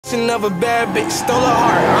Of a bad bitch, stole her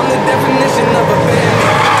heart. I'm the definition of a bad.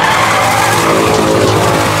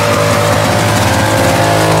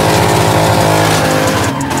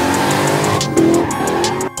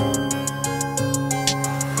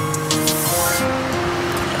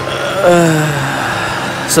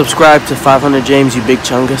 Subscribe to 500 James, you big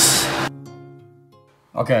chungus.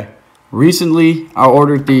 Okay, recently I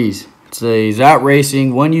ordered these. It's a Zat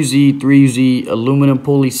Racing 1UZ, 3UZ aluminum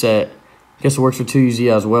pulley set. I guess it works for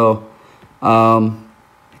 2UZ as well. Come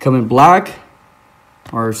in black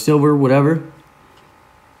or silver, whatever.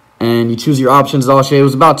 And you choose your options. All shade. It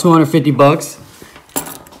was about 250 bucks.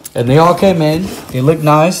 And they all came in. They look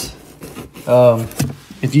nice.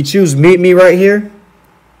 If you choose Meet Me right here,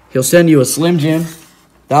 he'll send you a Slim Jim.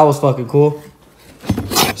 That was fucking cool.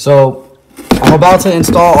 So I'm about to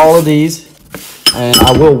install all of these. And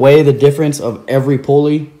I will weigh the difference of every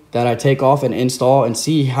pulley that I take off and install and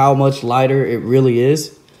see how much lighter it really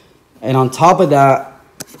is. And on top of that,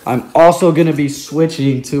 I'm also going to be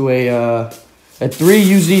switching to a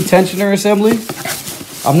 3UZ tensioner assembly.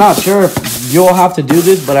 I'm not sure if you'll have to do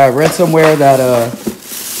this, but I read somewhere that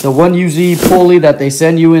the 1UZ pulley that they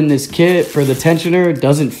send you in this kit for the tensioner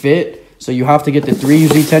doesn't fit. So you have to get the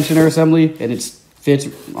 3UZ tensioner assembly, and it fits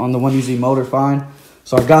on the 1UZ motor fine.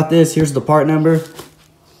 So I got this. Here's the part number.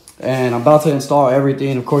 And I'm about to install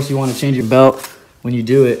everything. Of course, you want to change your belt when you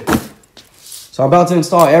do it. So I'm about to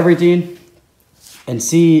install everything and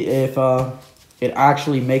see if it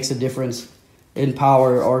actually makes a difference in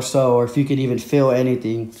power or so, or if you could even feel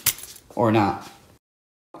anything or not.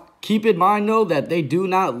 Keep in mind, though, that they do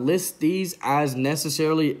not list these as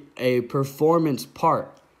necessarily a performance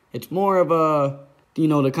part. It's more of a, you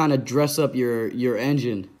know, to kind of dress up your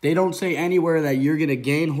engine. They don't say anywhere that you're going to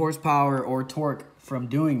gain horsepower or torque from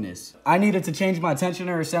doing this. I needed to change my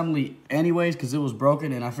tensioner assembly anyways because it was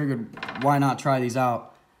broken, and I figured why not try these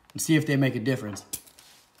out and see if they make a difference.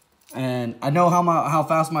 And I know how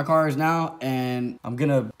fast my car is now, and I'm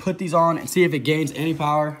gonna put these on and see if it gains any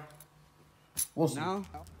power. We'll see. Now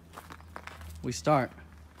we start.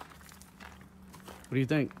 What do you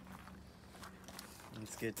think?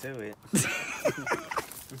 Let's get to it.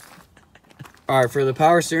 All right, for the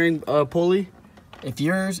power steering pulley, if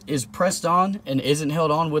yours is pressed on and isn't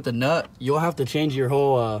held on with a nut, you'll have to change your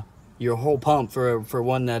whole pump for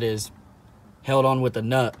one that is held on with a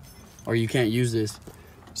nut, or you can't use this.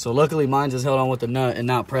 So luckily mine's is held on with the nut and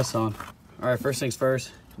not pressed on. All right, first things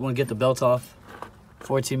first, you want to get the belt off.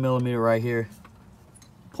 14 millimeter right here.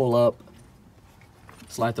 Pull up,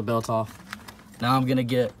 slide the belt off. Now I'm gonna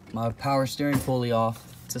get my power steering pulley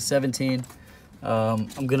off. It's a 17.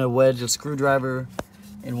 I'm gonna wedge a screwdriver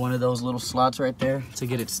in one of those little slots right there to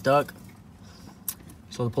get it stuck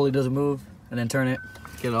so the pulley doesn't move, and then turn it,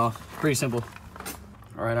 get it off. Pretty simple.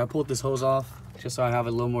 All right, I pulled this hose off just so I have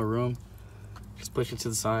a little more room. Just push it to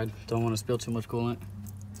the side. Don't want to spill too much coolant.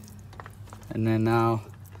 And then now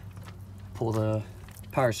pull the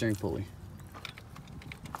power steering pulley.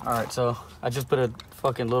 All right, so I just put a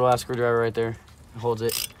fucking little ass screwdriver right there. It holds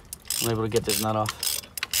it. I'm able to get this nut off.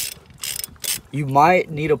 You might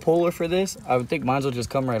need a puller for this. I would think mine will just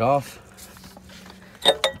come right off.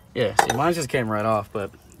 Yeah, see, mine just came right off, but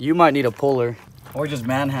you might need a puller or just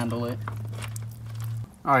manhandle it.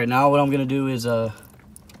 All right, now what I'm gonna do is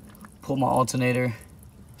pull my alternator.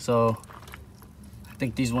 So I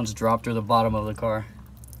think these ones drop through the bottom of the car,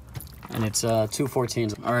 and it's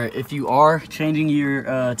 214s. All right, if you are changing your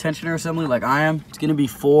tensioner assembly like I am, it's gonna be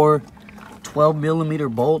 4 12 millimeter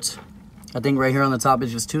bolts. I think right here on the top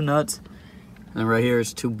is just 2 nuts, and right here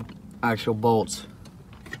is 2 actual bolts.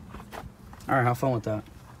 All right, have fun with that.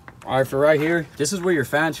 All right, for right here, this is where your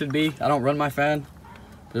fan should be. I don't run my fan.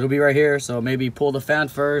 It'll be right here, so maybe pull the fan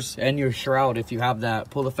first and your shroud if you have that.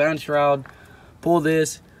 Pull the fan shroud, pull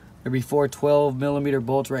this. There'll be 4 12 millimeter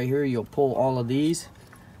bolts right here. You'll pull all of these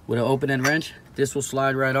with an open end wrench. This will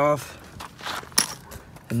slide right off,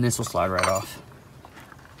 and this will slide right off.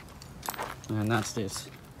 And that's this.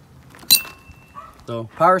 So,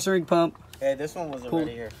 power steering pump. Hey, this one was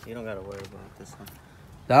already here. You don't gotta worry about this one.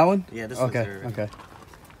 That one? Yeah, this one's here. Okay.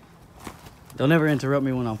 Don't ever interrupt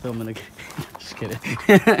me when I'm filming again. Just kidding.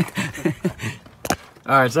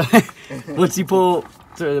 All right, so once you pull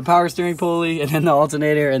the power steering pulley and then the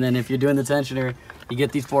alternator, and then if you're doing the tensioner, you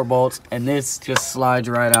get these 4 bolts, and this just slides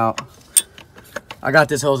right out. I got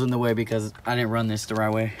this hose in the way because I didn't run this the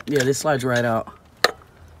right way. Yeah, this slides right out.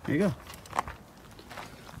 Here you go.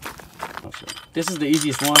 This is the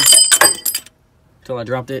easiest one until I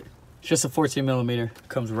dropped it. It's just a 14 millimeter.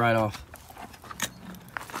 Comes right off.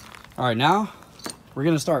 All right, now we're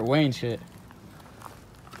gonna start weighing shit.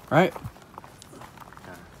 Right?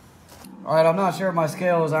 All All right, I'm not sure if my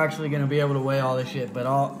scale is actually gonna be able to weigh all this shit, but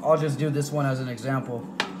I'll just do this one as an example.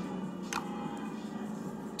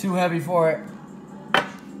 Too heavy for it.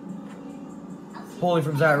 Pulley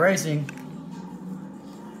from Zat Racing.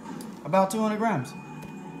 About 200 grams.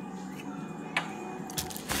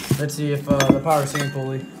 Let's see if the power steering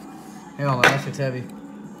pulley. Hell no, that shit's heavy.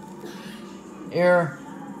 Air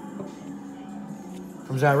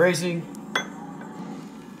from Zat Racing.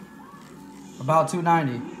 About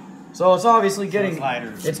 290. So it's obviously getting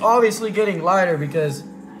lighter. It's obviously getting lighter because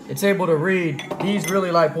it's able to read these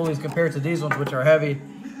really light pulleys compared to these ones, which are heavy.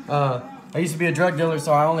 I used to be a drug dealer,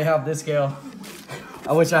 so I only have this scale.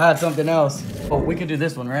 I wish I had something else. Oh, we could do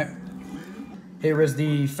this one, right? Here is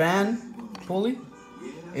the fan pulley.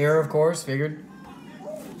 Air, of course, figured.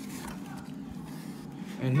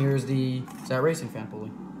 And here's the Zat Racing fan pulley.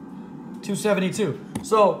 272.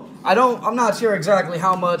 So I'm not sure exactly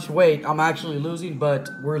how much weight I'm actually losing, but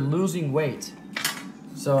we're losing weight.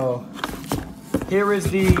 So here is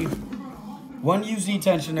the 1UZ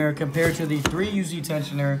tensioner compared to the 3UZ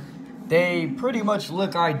tensioner. They pretty much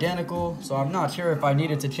look identical, so I'm not sure if I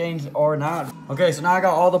needed to change or not. Okay, so now I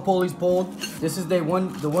got all the pulleys pulled. This is the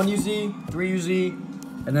 1UZ,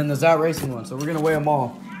 3UZ, and then the Zat Racing one. So we're gonna weigh them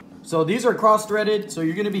all. So these are cross-threaded, so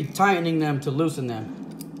you're gonna be tightening them to loosen them.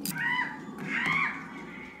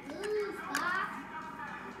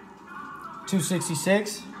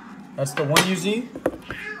 266, that's the 1UZ.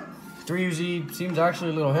 3UZ seems actually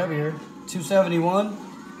a little heavier. 271,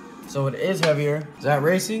 so it is heavier. Zat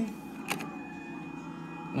Racing?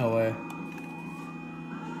 No way.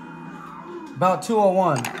 About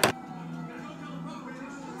 201.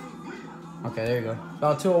 Okay, there you go.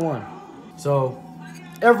 About 201. So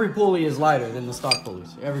every pulley is lighter than the stock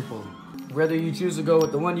pulleys. Every pulley. Whether you choose to go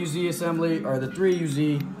with the 1UZ assembly or the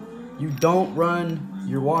 3UZ, you don't run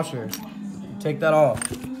your washer. Take that off.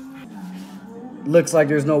 Looks like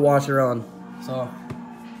there's no washer on. So,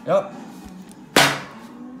 yep.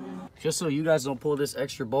 Just so you guys don't pull this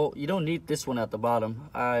extra bolt, you don't need this one at the bottom.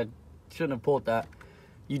 I shouldn't have pulled that.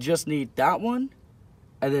 You just need that one,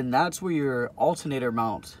 and then that's where your alternator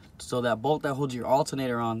mounts. So that bolt that holds your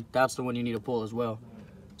alternator on, that's the one you need to pull as well.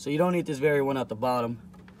 So you don't need this very one at the bottom.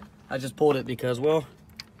 I just pulled it because, well,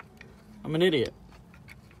 I'm an idiot.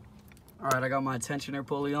 All right, I got my tensioner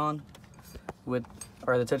pulley on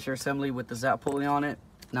the tensioner assembly with the Zat pulley on it.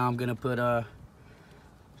 Now I'm gonna put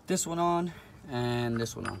this one on and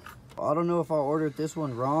this one on. I don't know if I ordered this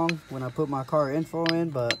one wrong when I put my car info in,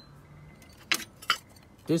 but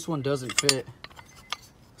this one doesn't fit.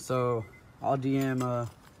 So I'll DM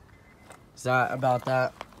Zat about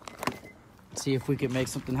that. See if we can make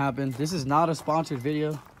something happen. This is not a sponsored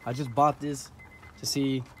video. I just bought this to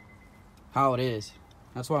see how it is.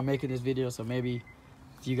 That's why I'm making this video, so maybe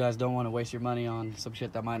if you guys don't want to waste your money on some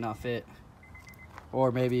shit that might not fit,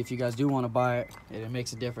 or maybe if you guys do want to buy it and it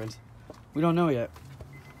makes a difference. We don't know yet.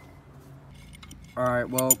 All right,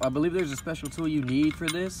 well, I believe there's a special tool you need for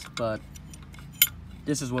this, but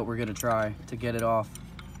this is what we're gonna try to get it off.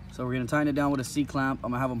 So we're gonna tighten it down with a C-clamp.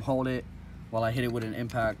 I'm gonna have them hold it while I hit it with an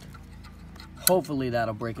impact. Hopefully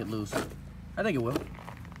that'll break it loose. I think it will.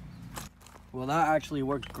 Well, that actually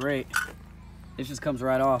worked great. It just comes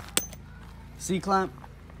right off. C-clamp,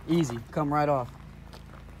 easy, come right off.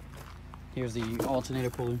 Here's the alternator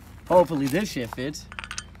pulley. Hopefully this shit fits.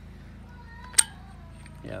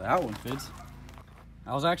 Yeah, that one fits.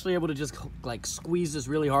 I was actually able to just like squeeze this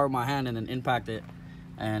really hard with my hand and then impact it.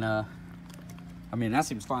 And I mean, that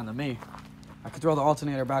seems fine to me. I can throw the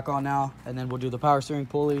alternator back on now, and then we'll do the power steering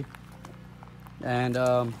pulley.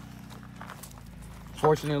 And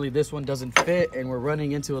fortunately this one doesn't fit, and we're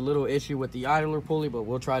running into a little issue with the idler pulley, but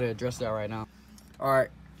we'll try to address that right now. All right,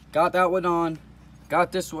 got that one on,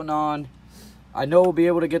 got this one on. I know we'll be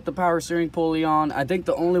able to get the power steering pulley on. I think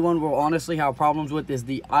the only one we'll honestly have problems with is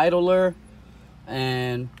the idler,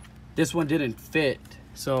 and this one didn't fit.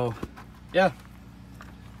 So yeah,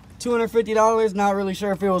 $250, not really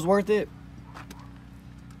sure if it was worth it.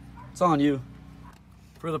 It's on you.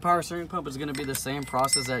 For the power steering pump, it's gonna be the same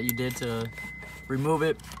process that you did to remove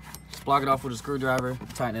it. Just block it off with a screwdriver,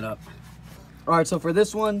 tighten it up. All right, so for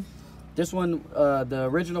this one, the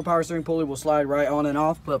original power steering pulley will slide right on and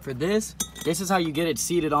off, but for this is how you get it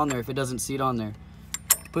seated on there if it doesn't seat on there.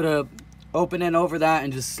 Put a open end over that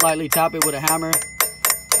and just slightly tap it with a hammer,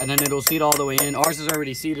 and then it'll seat all the way in. Ours is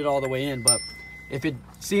already seated all the way in, but if it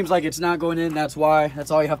seems like it's not going in, that's why.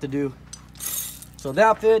 That's all you have to do. So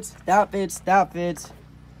that fits, that fits, that fits.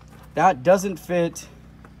 That doesn't fit,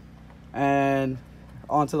 and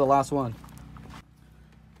on to the last one.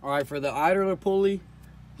 All right, for the idler pulley,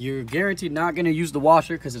 you're guaranteed not gonna use the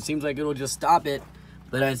washer because it seems like it'll just stop it.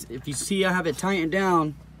 But as if you see, I have it tightened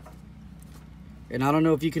down, and I don't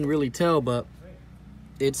know if you can really tell, but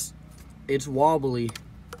it's wobbly.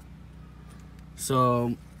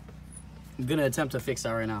 So I'm gonna attempt to fix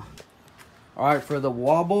that right now. All right, for the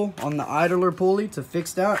wobble on the idler pulley, to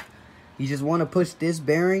fix that, you just want to push this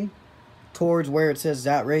bearing towards where it says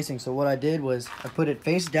Zat Racing. So what I did was I put it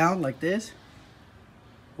face down like this.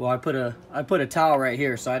 Well, I put a towel right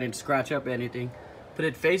here so I didn't scratch up anything. Put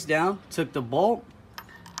it face down, took the bolt,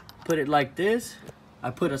 put it like this. I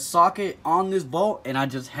put a socket on this bolt and I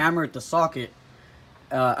just hammered the socket.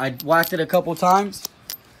 I whacked it a couple times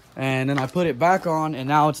and then I put it back on, and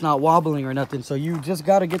now it's not wobbling or nothing. So you just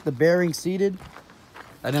got to get the bearing seated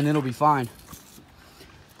and then it'll be fine.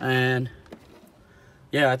 And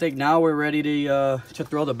yeah, I think now we're ready to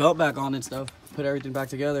throw the belt back on and stuff, put everything back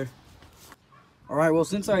together. All right, well,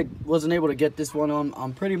 since I wasn't able to get this one on,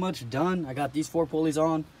 I'm pretty much done. I got these 4 pulleys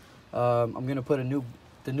on. I'm gonna put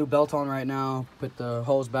the new belt on right now, put the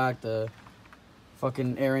hose back, the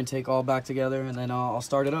fucking air intake all back together, and then I'll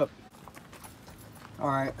start it up. All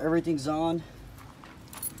right, everything's on,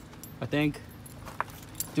 I think.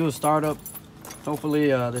 Do a startup. Hopefully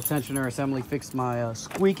the tensioner assembly fixed my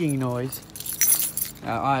squeaking noise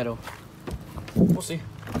at idle. We'll see.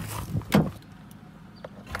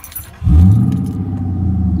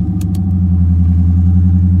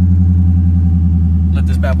 Let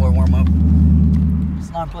this bad boy warm up. It's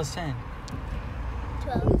 9 plus 10.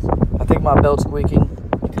 12. I think my belt's squeaking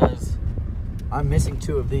because I'm missing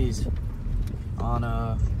 2 of these on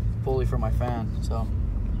a pulley for my fan. So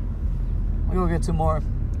we're gonna get 2 more,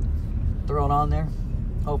 throw it on there.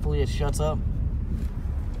 Hopefully it shuts up.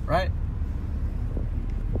 Right?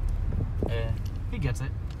 Yeah, he gets it.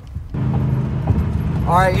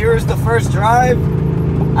 All right, here's the first drive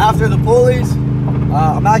after the pulleys.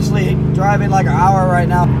 I'm actually driving like an hour right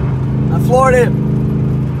now. I floored it.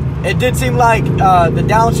 It did seem like the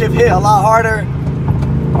downshift hit a lot harder,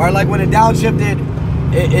 or like when it downshifted,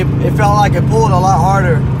 it felt like it pulled a lot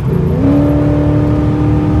harder.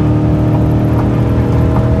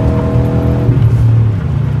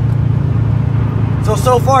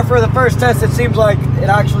 So far for the first test, it seems like it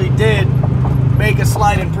actually did make a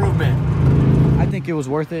slight improvement. I think it was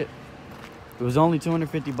worth it. It was only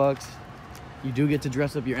 250 bucks. You do get to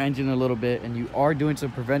dress up your engine a little bit, and you are doing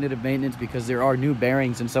some preventative maintenance because there are new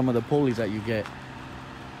bearings in some of the pulleys that you get.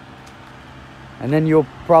 And then you'll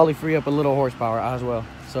probably free up a little horsepower as well.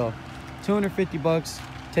 So 250 bucks,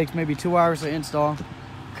 takes maybe 2 hours to install.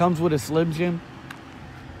 Comes with a Slim Jim.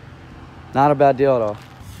 Not a bad deal at all.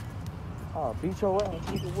 Oh, beat your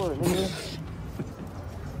ass, beat the wood, nigga.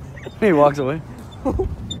 He walks away.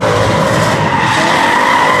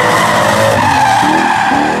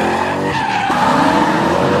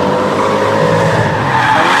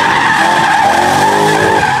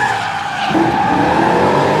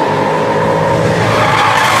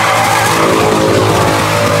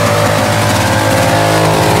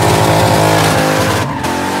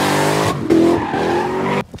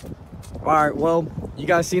 Alright, well, you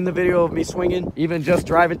guys seen the video of me swinging, even just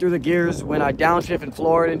driving through the gears when I downshift and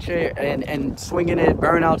floor it and shit, and swinging it,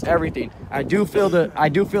 burnouts, everything. I do feel a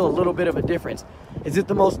little bit of a difference. Is it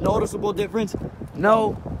the most noticeable difference?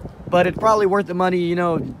 No, but it's probably worth the money, you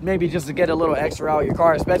know, maybe just to get a little extra out of your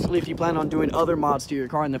car, especially if you plan on doing other mods to your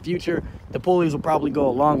car in the future. The pulleys will probably go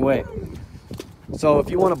a long way. So if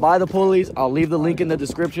you want to buy the pulleys, I'll leave the link in the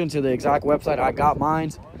description to the exact website I got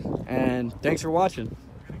mine. And thanks for watching.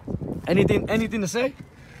 Anything to say?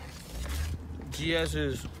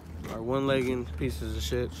 GSs are one-legging pieces of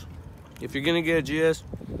shit. If you're gonna get a GS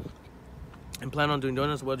and plan on doing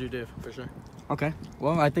donuts, what do you do for sure? Okay,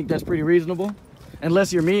 well, I think that's pretty reasonable.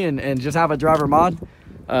 Unless you're me and just have a driver mod.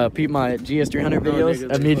 Peep my GS300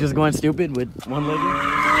 videos of me just going stupid with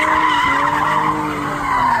one-legging.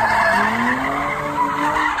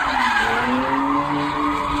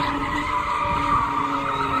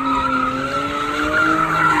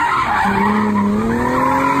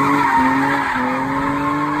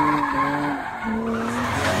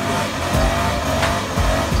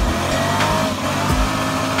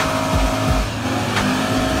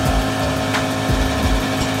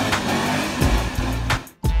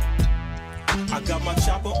 I got my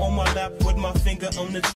chopper on my lap with my finger on the